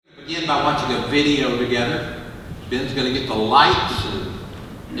begin by watching a video together. Ben's going to get the lights.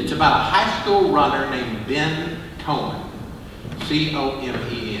 And it's about a high school runner named Ben Comen.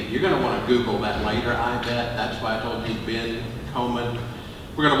 C-O-M-E-N. You're going to want to Google that later, I bet. That's why I told you Ben Comen.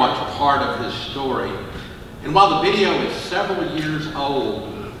 We're going to watch a part of his story. And while the video is several years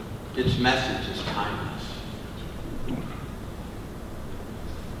old, its message is timeless.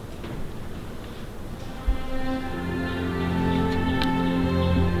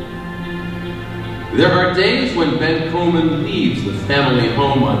 There are days when Ben Comen leaves the family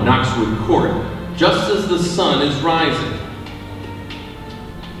home on Knoxwood Court just as the sun is rising.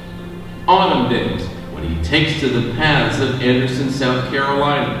 Autumn days when he takes to the paths of Anderson, South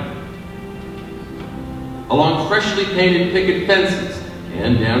Carolina. Along freshly painted picket fences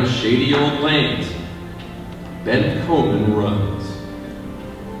and down shady old lanes, Ben Comen runs.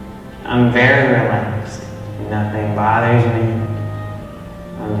 I'm very relaxed. Nothing bothers me.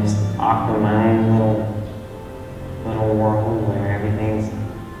 I'm just off in my own little world where everything's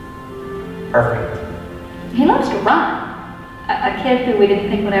perfect. He loves to run. A kid who we didn't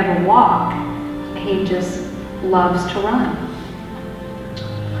think would ever walk, he just loves to run.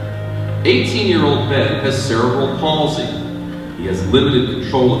 18-year-old Ben has cerebral palsy. He has limited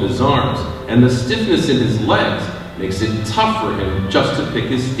control of his arms, and the stiffness in his legs makes it tough for him just to pick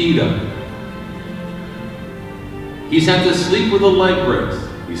his feet up. He's had to sleep with a leg brace.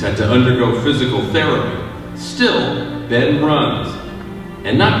 He's had to undergo physical therapy. Still, Ben runs.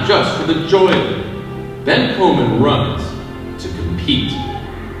 And not just for the joy of it. Ben Comen runs to compete.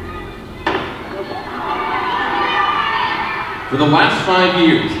 For the last 5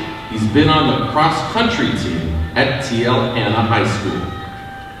 years, he's been on the cross-country team at T.L. Hanna High School.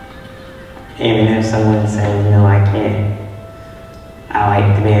 Even if someone says, no, I can't, I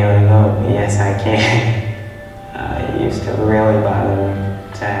like to be able to go, yes, I can. It used to really bother me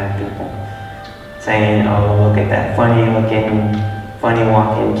to have people saying, oh, look at that funny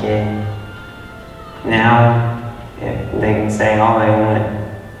walking kid. Now, if they can say all they want,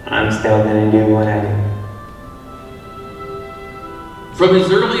 I'm still going to do what I do. From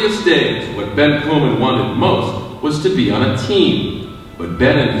his earliest days, what Ben Comen wanted most was to be on a team. But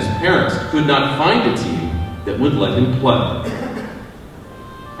Ben and his parents could not find a team that would let him play.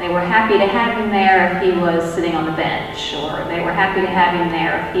 They were happy to have him there if he was sitting on the bench, or they were happy to have him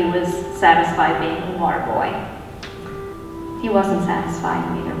there if he was satisfied being a water boy. He wasn't satisfied,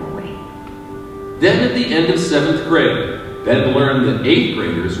 neither were we. Then at the end of 7th grade, Ben learned that 8th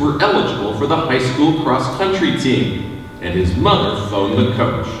graders were eligible for the high school cross-country team, and his mother phoned the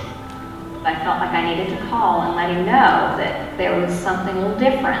coach. I felt like I needed to call and let him know that there was something a little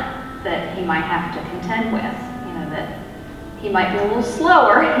different that he might have to contend with, that he might be a little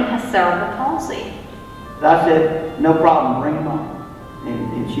slower. He has cerebral palsy. I said, no problem, bring him on.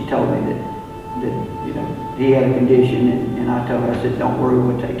 And she told me that he had a condition, and I told her, I said, don't worry,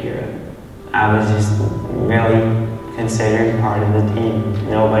 we'll take care of it. I was just really considered part of the team.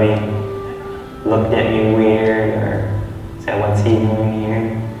 Nobody looked at me weird or said, what's he doing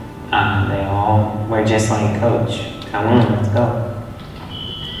here? They all were just like, Coach, come on, let's go.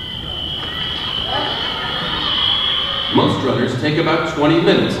 Most runners take about 20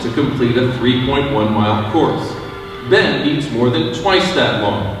 minutes to complete a 3.1-mile course. Ben needs more than twice that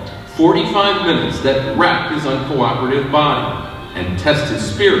long, 45 minutes that rack his uncooperative body and test his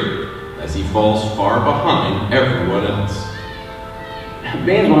spirit as he falls far behind everyone else.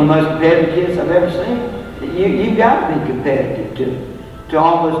 Ben's one of the most competitive kids I've ever seen. You've got to be competitive to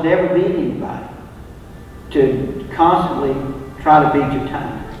almost never beat anybody, to constantly try to beat your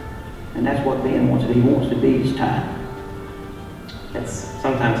time. And that's what Ben wants to do. He wants to beat his time. It's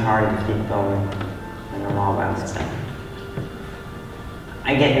sometimes hard to keep going when I'm all by myself.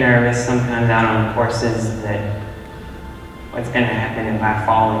 I get nervous sometimes out on courses that what's going to happen if I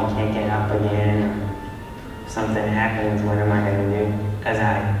fall and can't get up again, or if something happens, what am I going to do? Because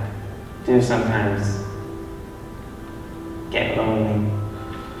I do sometimes get lonely.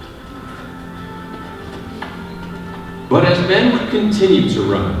 But as Ben would continue to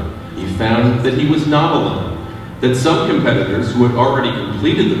run, he found that he was not alone. That some competitors who had already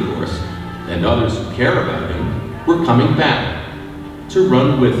completed the course, and others who care about him, were coming back to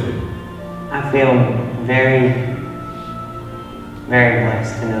run with him. I feel very, very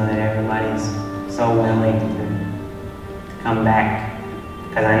blessed to know that everybody's so willing to come back,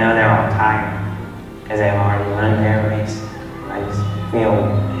 because I know they're all tired, because they've already run their race. I just feel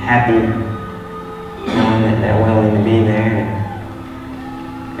happy knowing that they're willing to be there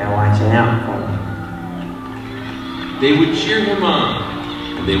and they're watching out for me. They would cheer him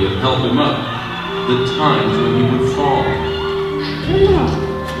on, and they would help him up the times when he would fall.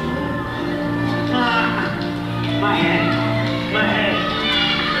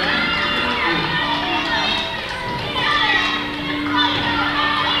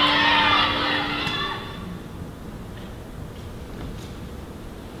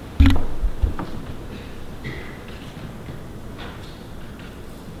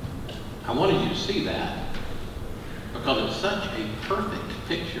 see that because it's such a perfect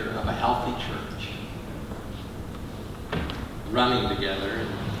picture of a healthy church. Running together and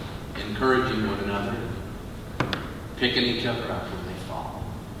encouraging one another, picking each other up when they fall.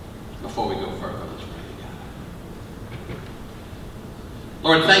 Before we go further, let's pray to God.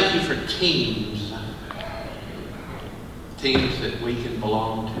 Lord, thank you for teams that we can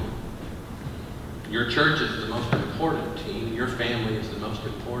belong to. Your church is the most important team. Your family is the most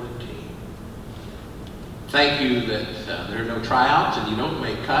important team. Thank you that there are no tryouts and you don't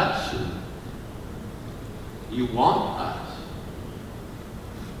make cuts. And you want us.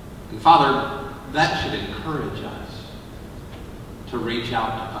 And Father, that should encourage us to reach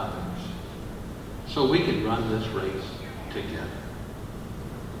out to others so we can run this race together.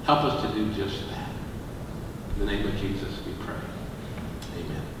 Help us to do just that. In the name of Jesus, we pray.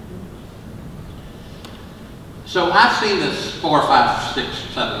 Amen. So I've seen this 4, 5, 6,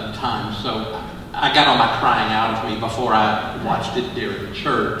 7 times, so I got all my crying out of me before I watched it during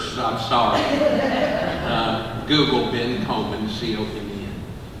church, so I'm sorry. Google Ben Coleman, C-O-M-E-N.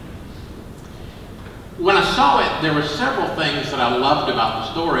 When I saw it, there were several things that I loved about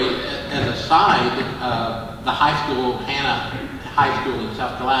the story. As a side, the high school, Hannah High School in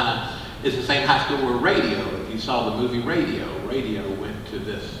South Carolina, is the same high school where Radio, if you saw the movie Radio went to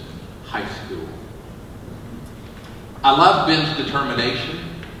this high school. I love Ben's determination.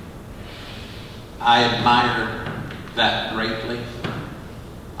 I admire that greatly.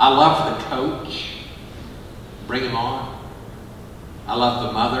 I love the coach. Bring him on. I love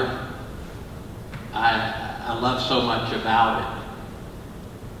the mother. I love so much about it.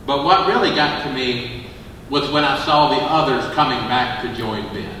 But what really got to me was when I saw the others coming back to join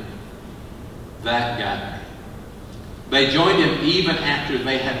Ben. That got me. They joined him even after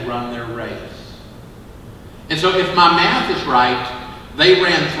they had run their race. And so if my math is right, they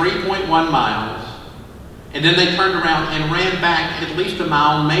ran 3.1 miles, and then they turned around and ran back at least a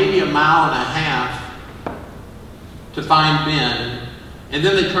mile, maybe a mile and a half to find Ben, and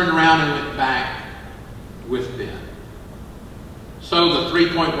then they turned around and went back with Ben. So the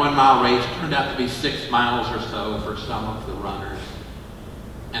 3.1 mile race turned out to be 6 miles or so for some of the runners.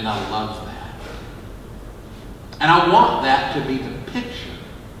 And I love that. And I want that to be the picture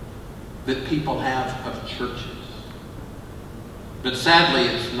that people have of churches. But sadly,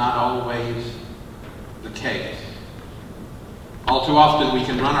 it's not always the case. All too often we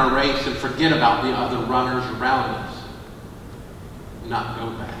can run our race and forget about the other runners around us. Not go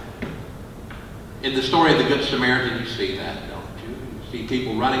back. In the story of the Good Samaritan, you see that, don't you? You see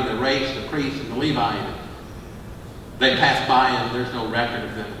people running the race, the priest and the Levite. They pass by and there's no record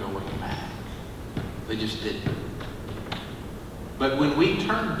of them going back. They just didn't. But when we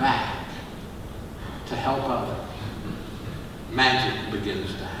turn back to help others, magic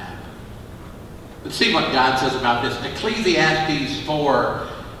begins to happen. Let's see what God says about this. Ecclesiastes 4,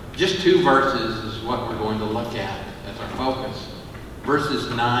 just 2 verses is what we're going to look at as our focus. Verses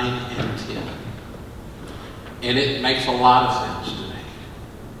 9 and 10. And it makes a lot of sense to me.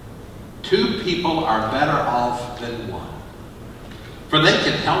 2 people are better off than 1, for they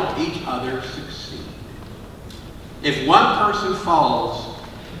can help each other succeed. If one person falls,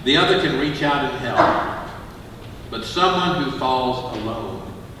 the other can reach out and help. But someone who falls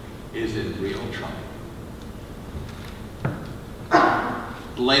alone is in real trouble.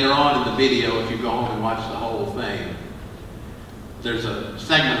 Later on in the video, if you go home and watch the whole thing, there's a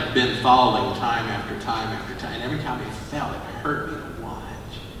segment of Ben falling time after time after time. And every time he fell, it hurt me to watch.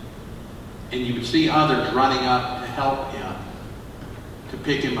 And you would see others running up to help him, to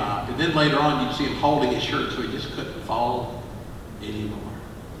pick him up. And then later on, you'd see him holding his shirt so he just couldn't fall anymore.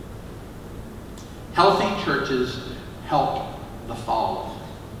 Healthy churches help the fallen.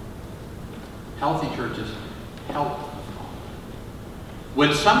 Healthy churches help the fallen.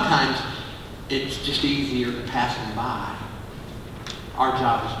 When sometimes it's just easier to pass them by, our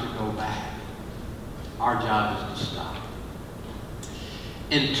job is to go back. Our job is to stop.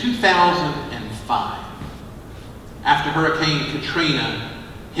 In 2005, after Hurricane Katrina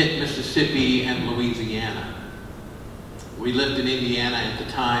hit Mississippi and Louisiana, we lived in Indiana at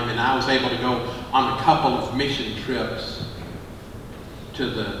the time, and I was able to go on a couple of mission trips to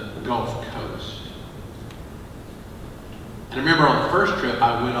the Gulf Coast. And I remember on the first trip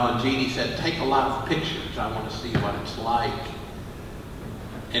I went on, Jeannie said, take a lot of pictures. I want to see what it's like.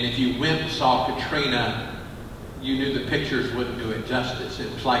 And if you went and saw Katrina, you knew the pictures wouldn't do it justice.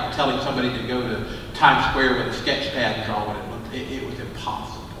 It was like telling somebody to go to Times Square with a sketch pad and draw what it looked. It was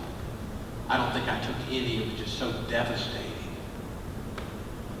impossible. I don't think I took any. It was just so devastating.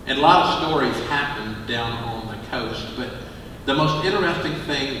 And a lot of stories happened down on the coast, but the most interesting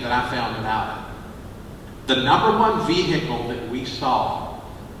thing that I found about it The number one vehicle that we saw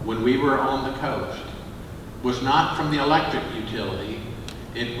when we were on the coast was not from the electric utility.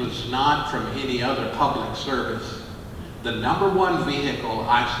 It was not from any other public service. The number one vehicle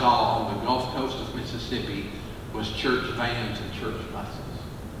I saw on the Gulf Coast of Mississippi was church vans and church buses.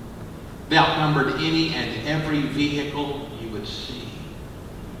 They outnumbered any and every vehicle you would see.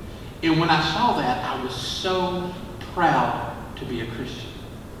 And when I saw that, I was so proud to be a Christian.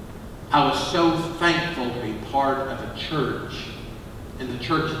 I was so thankful to be part of a church, and the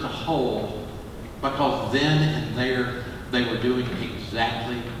church as a whole, because then and there they were doing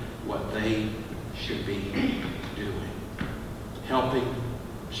exactly what they should be doing. Helping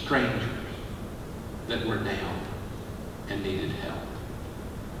strangers that were down and needed help.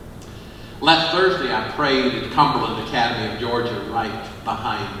 Last Thursday I prayed at Cumberland Academy of Georgia right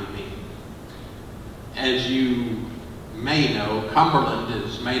behind me. As you may know, Cumberland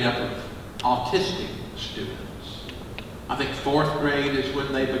is made up of autistic students. I think 4th grade is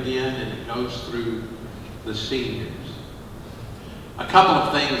when they begin, and it goes through the seniors. A couple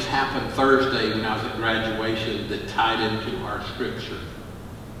of things happened Thursday when I was at graduation that tied into our scripture.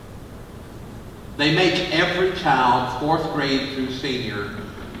 They make every child, 4th grade through senior,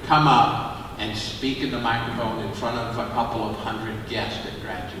 come up and speak in the microphone in front of a couple of hundred guests at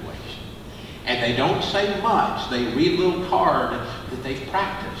graduation. And they don't say much. They read a little card that they've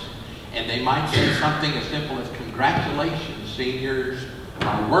practiced. And they might say something as simple as, "Congratulations, seniors,"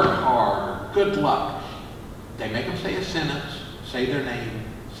 or "Work hard," or "Good luck." They make them say a sentence, say their name,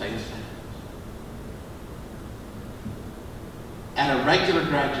 say a sentence. At a regular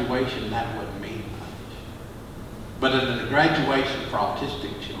graduation, that wouldn't mean much. But at a graduation for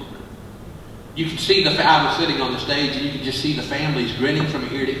autistic children, you could see I was sitting on the stage, and you could just see the families grinning from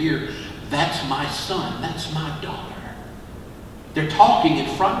ear to ear. That's my son. That's my daughter. They're talking in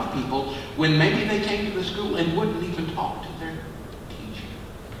front of people when maybe they came to the school and wouldn't even talk to their teacher.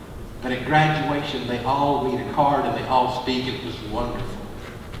 But at graduation, they all read a card and they all speak. It was wonderful.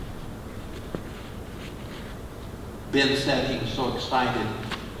 Ben said he was so excited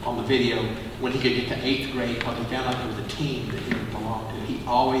on the video when he could get to 8th grade because he found out there was a team that he would belong to. He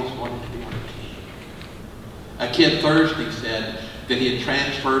always wanted to be on a team. A kid Thursday said that he had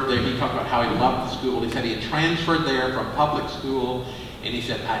transferred there. He talked about how he loved the school. He said he had transferred there from public school, and he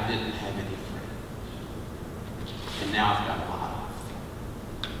said, "I didn't have any friends. And now I've got a lot of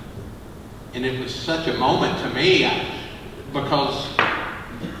them." And it was such a moment to me because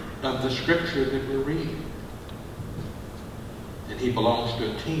of the scripture that we're reading. And he belongs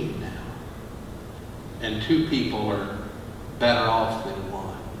to a team now. And 2 people are better off than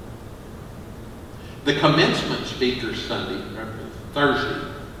 1. The commencement speaker Thursday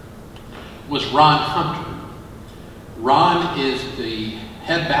was Ron Hunter. Ron is the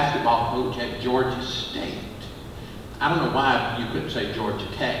head basketball coach at Georgia State. I don't know why you couldn't say Georgia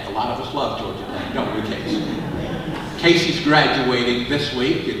Tech. A lot of us love Georgia Tech, don't we, Casey? Casey's graduating this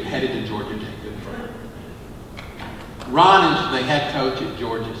week and headed to Georgia Tech. Good for him. Ron is the head coach at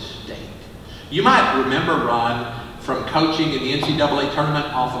Georgia State. You might remember Ron from coaching in the NCAA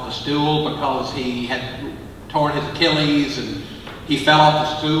tournament off of a stool because he had torn his Achilles and he fell off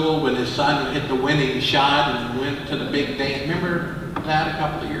the stool when his son hit the winning shot and went to the big dance. Remember that a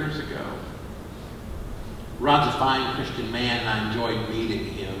couple of years ago? Ron's a fine Christian man, and I enjoyed meeting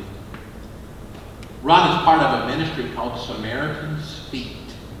him. Ron is part of a ministry called Samaritan's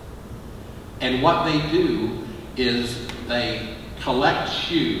Feet. And what they do is they collect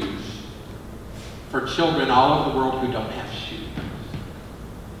shoes for children all over the world who don't have shoes.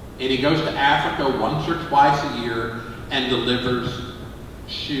 And he goes to Africa once or twice a year and delivers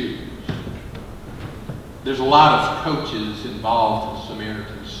shoes. There's a lot of coaches involved in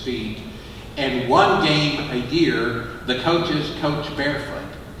Samaritan's Feet. And 1 game a year, the coaches coach barefoot.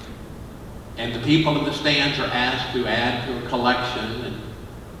 And the people in the stands are asked to add to a collection, and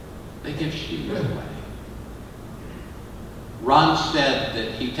they give shoes away. Ron said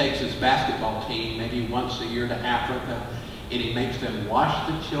that he takes his basketball team maybe once a year to Africa, and he makes them wash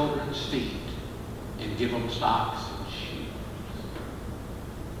the children's feet and give them socks and shoes.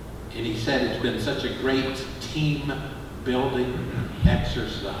 And he said it's been such a great team-building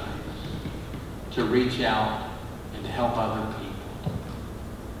exercise to reach out and to help other people.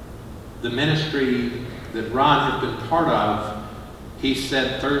 The ministry that Ron has been part of, he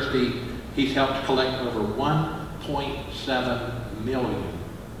said Thursday, he's helped collect over 1.7 million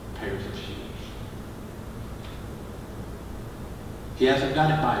pairs of shoes. He hasn't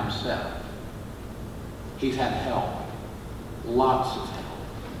done it by himself. He's had help, lots of help,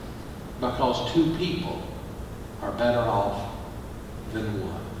 because 2 people are better off than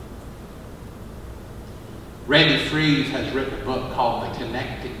 1. Randy Fries has written a book called The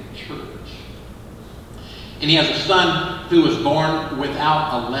Connecting Church. And he has a son who was born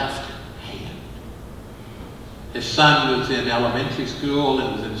without a left hand. His son was in elementary school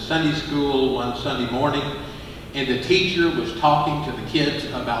and was in Sunday school one Sunday morning, and the teacher was talking to the kids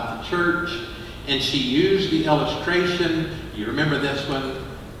about the church, and she used the illustration. You remember this one?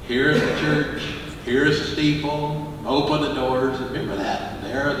 Here's the church, here's the steeple, open the doors. Remember that?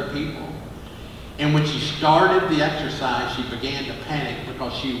 There are the people. And when she started the exercise, she began to panic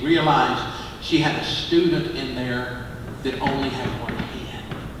because she realized she had a student in there that only had one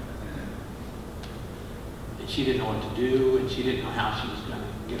hand. And she didn't know what to do, and she didn't know how she was going to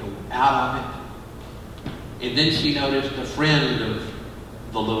get out of it. And then she noticed a friend of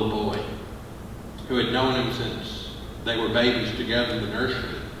the little boy, who had known him since they were babies together in the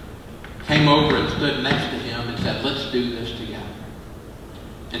nursery, came over and stood next to him and said, "Let's do this together."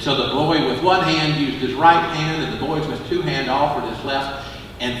 And so the boy with one hand used his right hand, and the boys with two hands offered his left,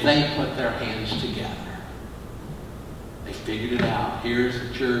 and they put their hands together. They figured it out. Here's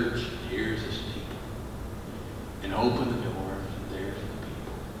the church, here's the steeple. And open the doors, and there's the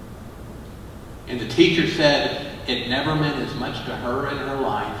people. And the teacher said it never meant as much to her in her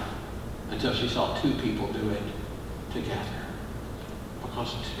life until she saw two people do it together.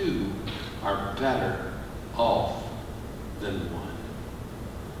 Because two are better off than one.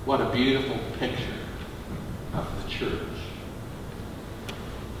 What a beautiful picture of the church.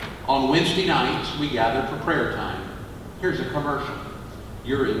 On Wednesday nights, we gather for prayer time. Here's a commercial.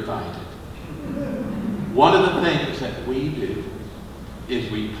 You're invited. One of the things that we do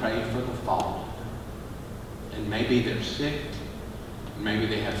is we pray for the fallen. And maybe they're sick. Maybe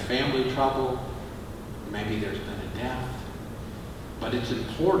they have family trouble. Maybe there's been a death. But it's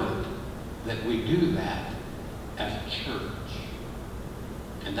important that we do that as a church.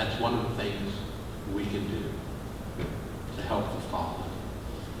 And that's one of the things we can do to help the fallen.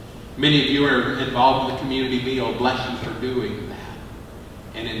 Many of you are involved in the community meal. Bless you for doing that.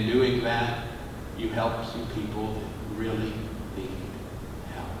 And in doing that, you help some people that really need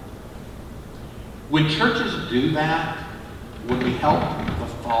help. When churches do that, when we help the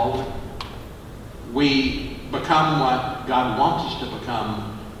fallen, we become what God wants us to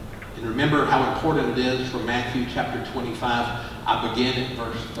become. And remember how important it is from Matthew chapter 25. I begin at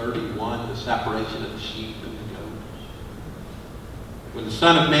verse 31, the separation of the sheep and the goats. When the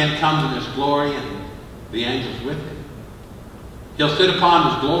Son of Man comes in his glory and the angels with him, he'll sit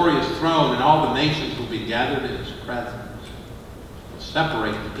upon his glorious throne, and all the nations will be gathered in his presence. He'll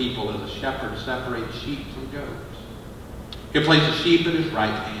separate the people as a shepherd separates sheep from goats. He'll place the sheep at his right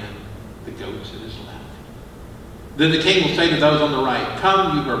hand, the goats at his left. Then the king will say to those on the right,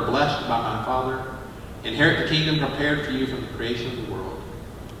 "Come, you who are blessed by my Father, inherit the kingdom prepared for you from the creation of the world.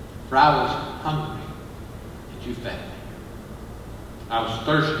 For I was hungry, and you fed me. I was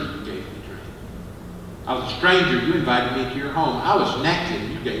thirsty, you gave me drink. I was a stranger, you invited me to your home. I was naked,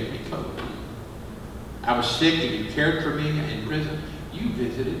 you gave me clothing. I was sick, and you cared for me. In prison, you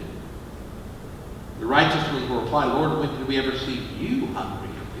visited." The righteous one will reply, "Lord, when did we ever see you hungry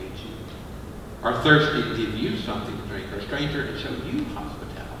and feed you? Or thirsty and give you something to drink? Or a stranger and show you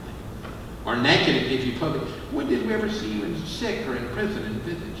hospitality? Or naked and give you clothing? When did we ever see you sick or in prison and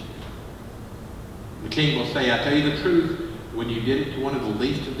visit you?" The king will say, "I tell you the truth, when you did it to one of the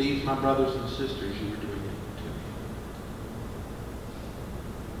least of these, my brothers and sisters, you were doing it to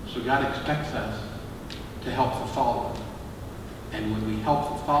me." So God expects us to help the fallen. And when we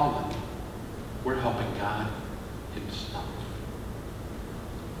help the fallen, we're helping God himself.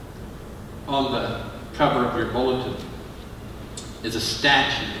 On the cover of your bulletin is a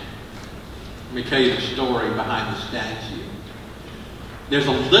statue. Let me tell you the story behind the statue. There's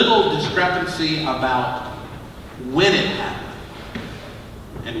a little discrepancy about when it happened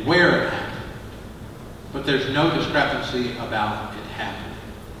and where it happened, but there's no discrepancy about it happening.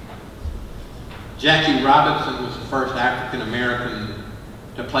 Jackie Robinson was the first African American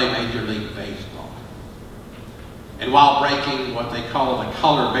to play Major League Baseball. And while breaking what they call the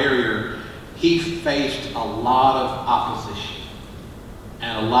color barrier, he faced a lot of opposition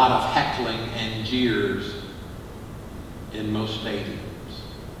and a lot of heckling and jeers in most stadiums.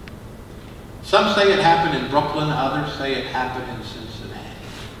 Some say it happened in Brooklyn, others say it happened in Cincinnati.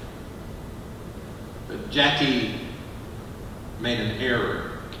 But Jackie made an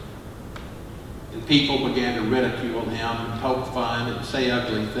error. And people began to ridicule him and poke fun and say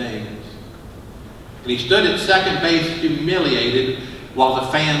ugly things. And he stood at second base humiliated while the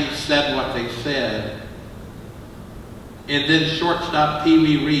fans said what they said. And then shortstop Pee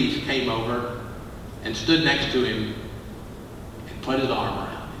Wee Reese came over and stood next to him and put his arm around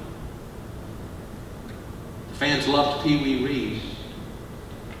him. fans loved Pee Wee Reese,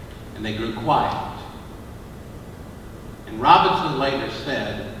 and they grew quiet. And Robinson later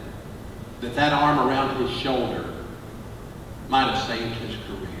said that that arm around his shoulder might have saved his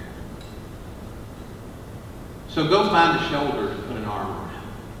career. So go find a shoulder to put an arm around.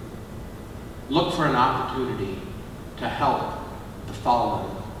 Look for an opportunity to help the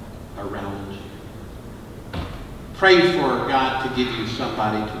fallen around you. Pray for God to give you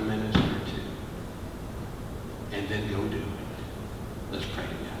somebody to minister to. And then go do it. Let's pray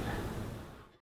together.